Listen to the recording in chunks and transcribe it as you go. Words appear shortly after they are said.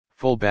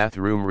Full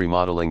bathroom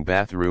remodeling,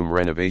 bathroom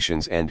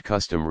renovations and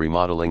custom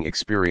remodeling.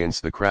 Experience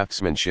the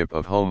craftsmanship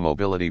of home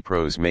mobility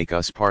pros. Make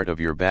us part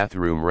of your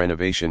bathroom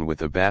renovation.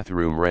 With a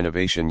bathroom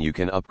renovation you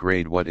can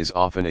upgrade what is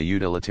often a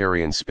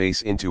utilitarian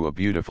space into a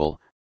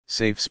beautiful,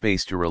 safe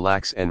space to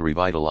relax and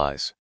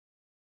revitalize.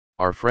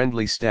 Our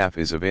friendly staff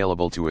is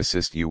available to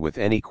assist you with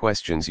any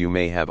questions you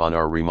may have on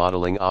our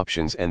remodeling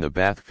options and the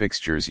bath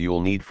fixtures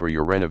you'll need for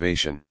your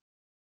renovation.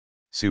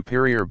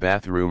 Superior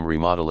bathroom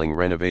remodeling.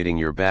 Renovating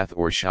your bath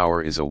or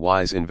shower is a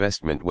wise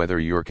investment whether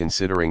you're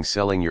considering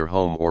selling your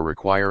home or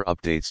require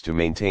updates to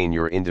maintain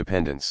your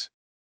independence.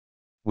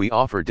 We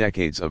offer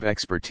decades of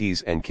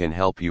expertise and can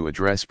help you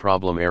address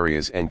problem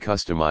areas and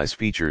customize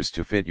features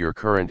to fit your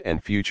current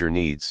and future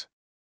needs.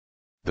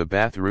 The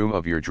bathroom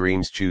of your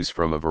dreams. Choose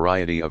from a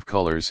variety of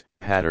colors,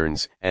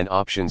 patterns, and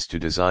options to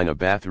design a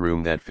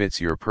bathroom that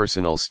fits your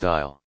personal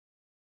style.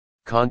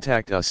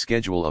 Contact us.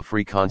 Schedule a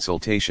free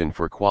consultation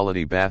for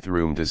quality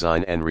bathroom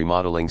design and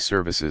remodeling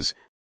services.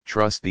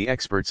 Trust the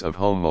experts of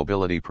Home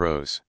Mobility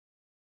Pros.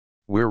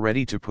 We're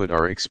ready to put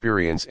our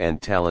experience and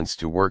talents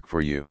to work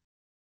for you.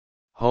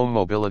 Home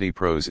Mobility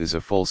Pros is a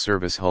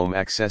full-service home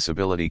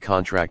accessibility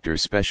contractor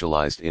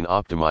specialized in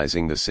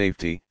optimizing the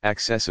safety,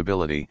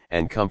 accessibility,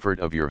 and comfort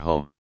of your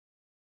home.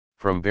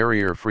 From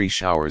barrier-free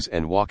showers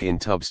and walk-in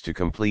tubs to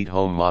complete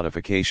home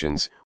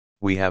modifications,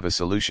 we have a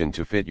solution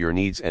to fit your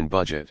needs and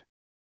budget.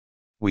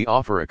 We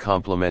offer a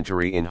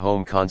complimentary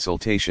in-home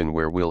consultation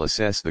where we'll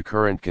assess the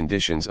current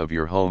conditions of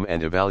your home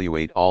and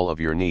evaluate all of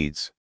your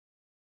needs.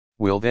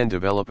 We'll then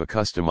develop a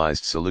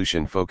customized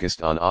solution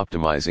focused on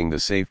optimizing the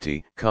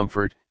safety,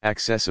 comfort,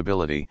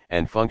 accessibility,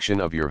 and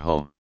function of your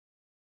home.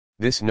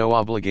 This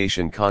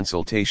no-obligation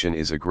consultation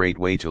is a great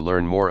way to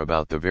learn more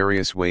about the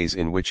various ways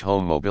in which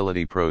Home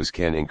Mobility Pros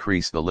can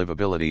increase the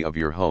livability of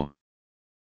your home.